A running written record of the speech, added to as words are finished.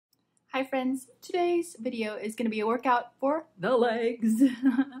Hi friends, today's video is going to be a workout for the legs.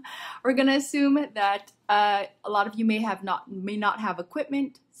 We're going to assume that a lot of you may not have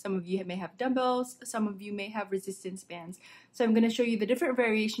equipment. Some of you may have dumbbells, some of you may have resistance bands. So I'm going to show you the different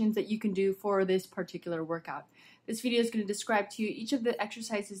variations that you can do for this particular workout. This video is going to describe to you each of the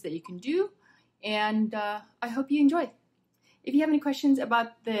exercises that you can do, and I hope you enjoy. If you have any questions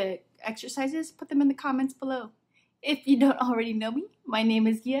about the exercises, put them in the comments below. If you don't already know me, my name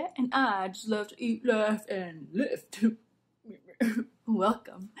is Gia, and I just love to eat, laugh, and lift.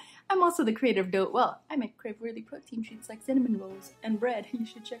 Welcome. I'm also the creator of Dote Well. I make crave-worthy protein treats like cinnamon rolls and bread. You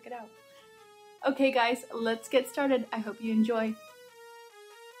should check it out. Okay guys, let's get started. I hope you enjoy.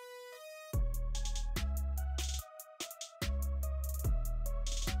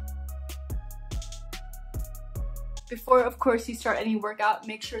 Before, of course, you start any workout,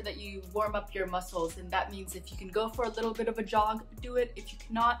 make sure that you warm up your muscles, and that means if you can go for a little bit of a jog, do it. If you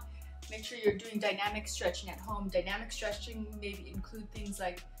cannot, make sure you're doing dynamic stretching at home. Dynamic stretching maybe include things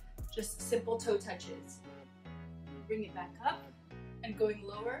like just simple toe touches. Bring it back up and going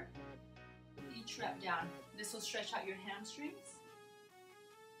lower each rep down. This will stretch out your hamstrings.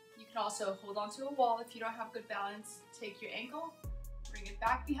 You can also hold onto a wall if you don't have good balance. Take your ankle, bring it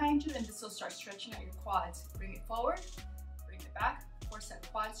back behind you, and this will start stretching out your quads. Bring it forward, bring it back, force that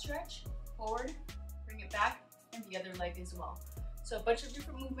quad stretch, forward, bring it back, and the other leg as well. So a bunch of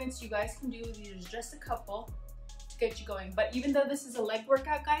different movements you guys can do. There's just a couple to get you going. But even though this is a leg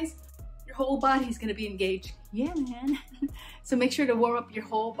workout, guys, your whole body is gonna be engaged. Yeah, man. So make sure to warm up your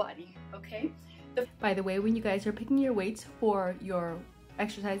whole body, okay? By the way, when you guys are picking your weights for your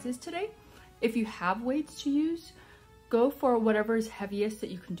exercises today, if you have weights to use, go for whatever is heaviest that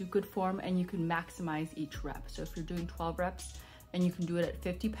you can do good form and you can maximize each rep. So if you're doing 12 reps and you can do it at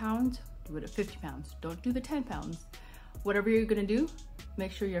 50 pounds, do it at 50 pounds. Don't do the 10 pounds. Whatever you're gonna do,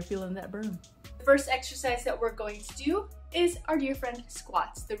 make sure you're feeling that burn. The first exercise that we're going to do is our dear friend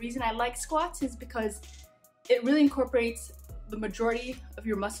squats. The reason I like squats is because it really incorporates the majority of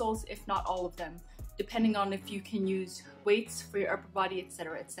your muscles, if not all of them, depending on if you can use weights for your upper body,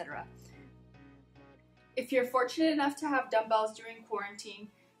 etc., etc. If you're fortunate enough to have dumbbells during quarantine,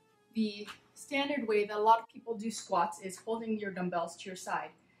 the standard way that a lot of people do squats is holding your dumbbells to your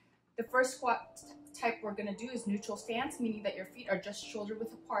side. The first squat type we're going to do is neutral stance, meaning that your feet are just shoulder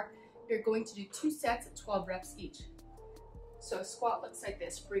width apart. You're going to do 2 sets at 12 reps each. So a squat looks like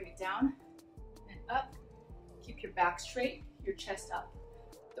this. Bring it down and up. Keep your back straight, your chest up.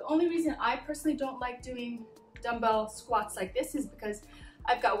 The only reason I personally don't like doing dumbbell squats like this is because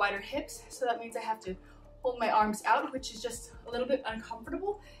I've got wider hips, so that means I have to hold my arms out, which is just a little bit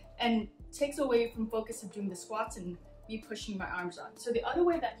uncomfortable and takes away from focus of doing the squats and me pushing my arms on. So the other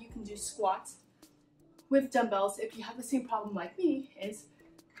way that you can do squats with dumbbells, if you have the same problem like me, is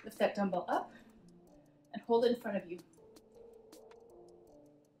lift that dumbbell up and hold it in front of you.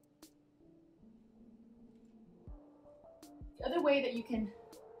 The other way that you can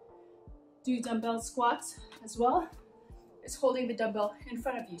do dumbbell squats as well is holding the dumbbell in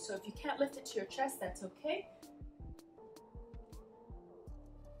front of you. So if you can't lift it to your chest, that's okay.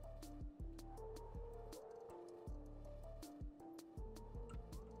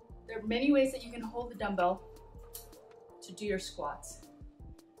 There are many ways that you can hold the dumbbell to do your squats.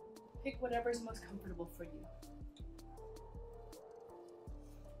 Pick whatever is most comfortable for you.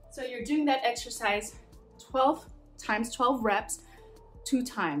 So you're doing that exercise 12 times 12 reps, 2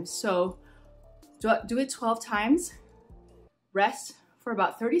 times. So do it 12 times. Rest for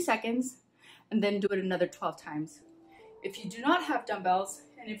about 30 seconds, and then do it another 12 times. If you do not have dumbbells,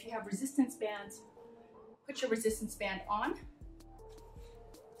 and if you have resistance bands, put your resistance band on.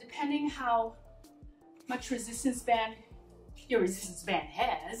 Depending how much resistance band your resistance band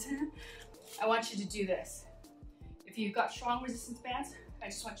has, I want you to do this. If you've got strong resistance bands, I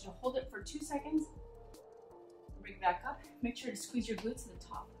just want you to hold it for 2 seconds, bring it back up, make sure to squeeze your glutes to the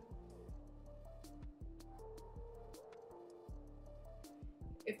top.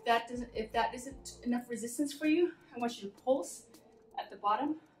 If that isn't enough resistance for you, I want you to pulse at the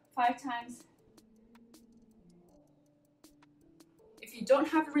bottom 5 times. If you don't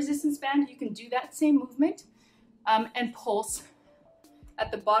have a resistance band, you can do that same movement and pulse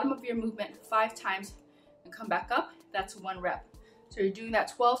at the bottom of your movement 5 times and come back up. That's 1 rep. So you're doing that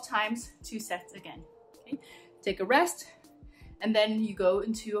 12 times, 2 sets again. Okay? Take a rest, and then you go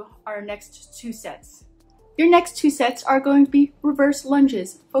into our next 2 sets. Your next 2 sets are going to be reverse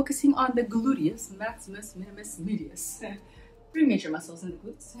lunges, focusing on the gluteus maximus minimus medius. 3 major muscles in the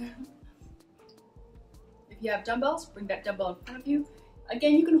glutes. If you have dumbbells, bring that dumbbell in front of you.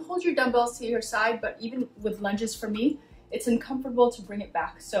 Again, you can hold your dumbbells to your side, but even with lunges for me, it's uncomfortable to bring it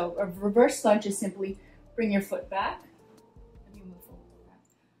back. So a reverse lunge is simply bring your foot back. Let me move forward back.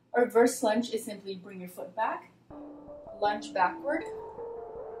 A reverse lunge is simply bring your foot back, lunge backward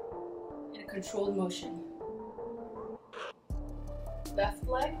in a controlled motion. Left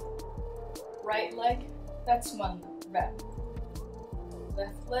leg, right leg, that's 1 rep.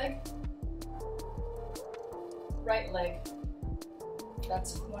 Left leg, right leg,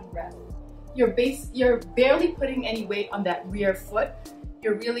 that's 1 rep. You're barely putting any weight on that rear foot.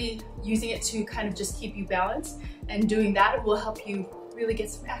 You're really using it to kind of just keep you balanced, and doing that will help you really get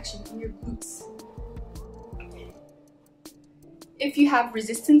some action in your glutes. If you have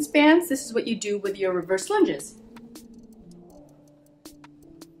resistance bands, this is what you do with your reverse lunges.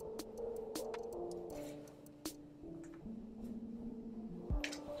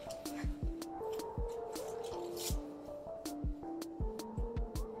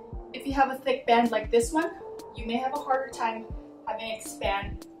 If you have a thick band like this one, you may have a harder time having it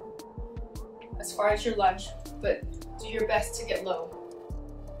expand as far as your lunge, but do your best to get low.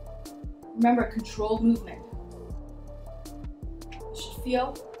 Remember, controlled movement. You should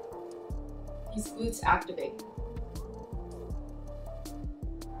feel these glutes activate.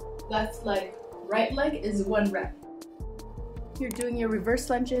 Left leg, right leg is 1 rep. You're doing your reverse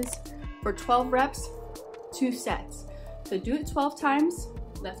lunges for 12 reps, 2 sets. So do it 12 times.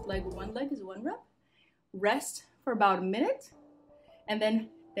 Left leg with 1 leg is 1 rep. Rest for about a minute, and then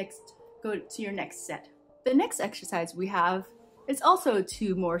go to your next set. The next exercise we have is also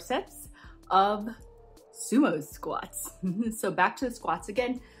 2 more sets of sumo squats. So back to the squats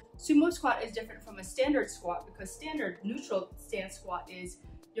again. Sumo squat is different from a standard squat because standard neutral stance squat is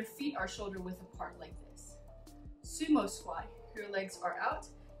your feet are shoulder width apart like this. Sumo squat, your legs are out,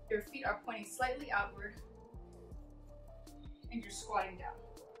 your feet are pointing slightly outward, and you're squatting down.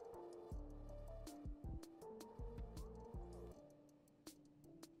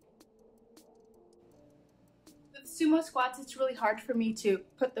 With sumo squats, it's really hard for me to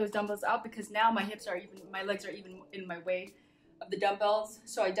put those dumbbells out because now my legs are even in my way of the dumbbells.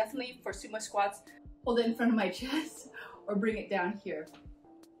 So I definitely, for sumo squats, hold it in front of my chest or bring it down here.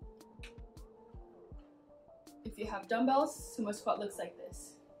 If you have dumbbells, sumo squat looks like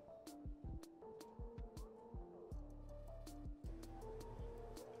this.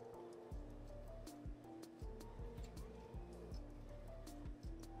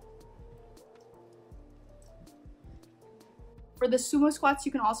 For the sumo squats,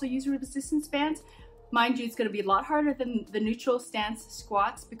 you can also use resistance bands. Mind you, it's going to be a lot harder than the neutral stance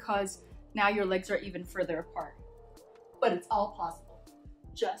squats because now your legs are even further apart. But it's all possible.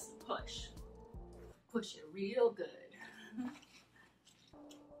 Just push. Push it real good.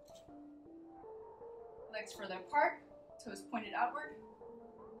 Legs further apart, toes pointed outward.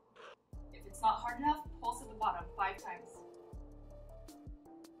 If it's not hard enough, pulse at the bottom 5 times.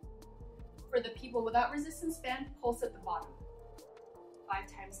 For the people without resistance band, pulse at the bottom 5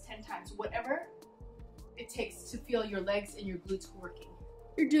 times, 10 times, whatever it takes to feel your legs and your glutes working.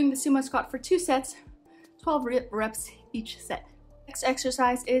 You're doing the sumo squat for 2 sets, 12 reps each set. Next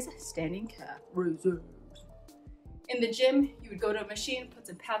exercise is standing calf raises. In the gym, you would go to a machine, put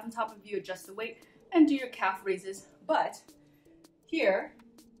some pads on top of you, adjust the weight, and do your calf raises. But here,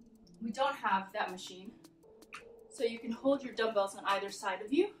 we don't have that machine. So you can hold your dumbbells on either side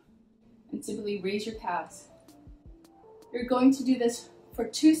of you and simply raise your calves. You're going to do this for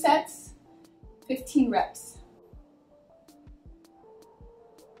 2 sets, 15 reps.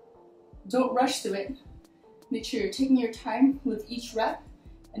 Don't rush through it. Make sure you're taking your time with each rep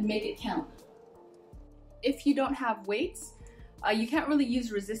and make it count. If you don't have weights, you can't really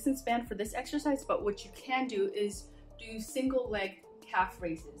use resistance band for this exercise, but what you can do is do single leg calf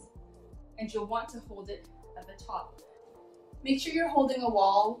raises. And you'll want to hold it at the top. Make sure you're holding a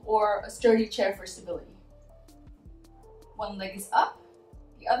wall or a sturdy chair for stability. 1 leg is up,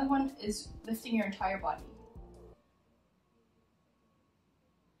 the other one is lifting your entire body.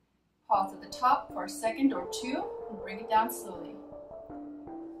 Pause at the top for a second or 2 and bring it down slowly.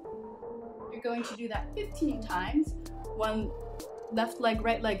 You're going to do that 15 times. 1 left leg,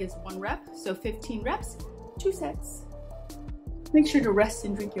 right leg is 1 rep, so 15 reps, 2 sets. Make sure to rest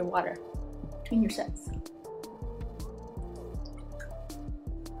and drink your water between your sets.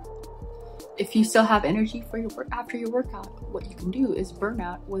 If you still have energy for your work after your workout, what you can do is burn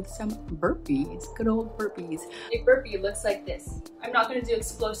out with some burpees, good old burpees. A burpee looks like this. I'm not going to do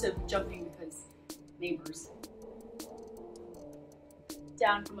explosive jumping because neighbors.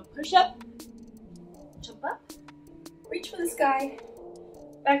 Down from a push-up, jump up, reach for the sky,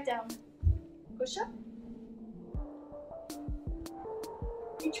 back down, push up,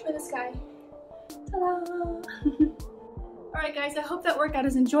 reach for the sky, ta-da! Alright guys, I hope that workout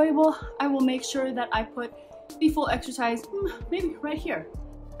is enjoyable. I will make sure that I put the full exercise maybe right here.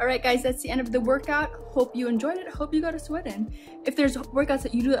 Alright guys, that's the end of the workout. Hope you enjoyed it. Hope you got a sweat in. If there's workouts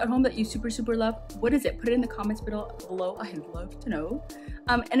that you do at home that you super love, what is it? Put it in the comments below. I'd love to know.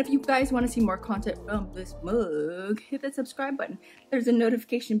 And if you guys want to see more content from this mug, hit that subscribe button. There's a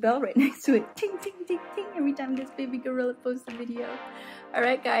notification bell right next to it. Ting, ting, ting, ting, every time this baby gorilla posts a video.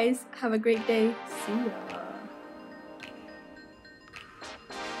 Alright guys, have a great day. See ya.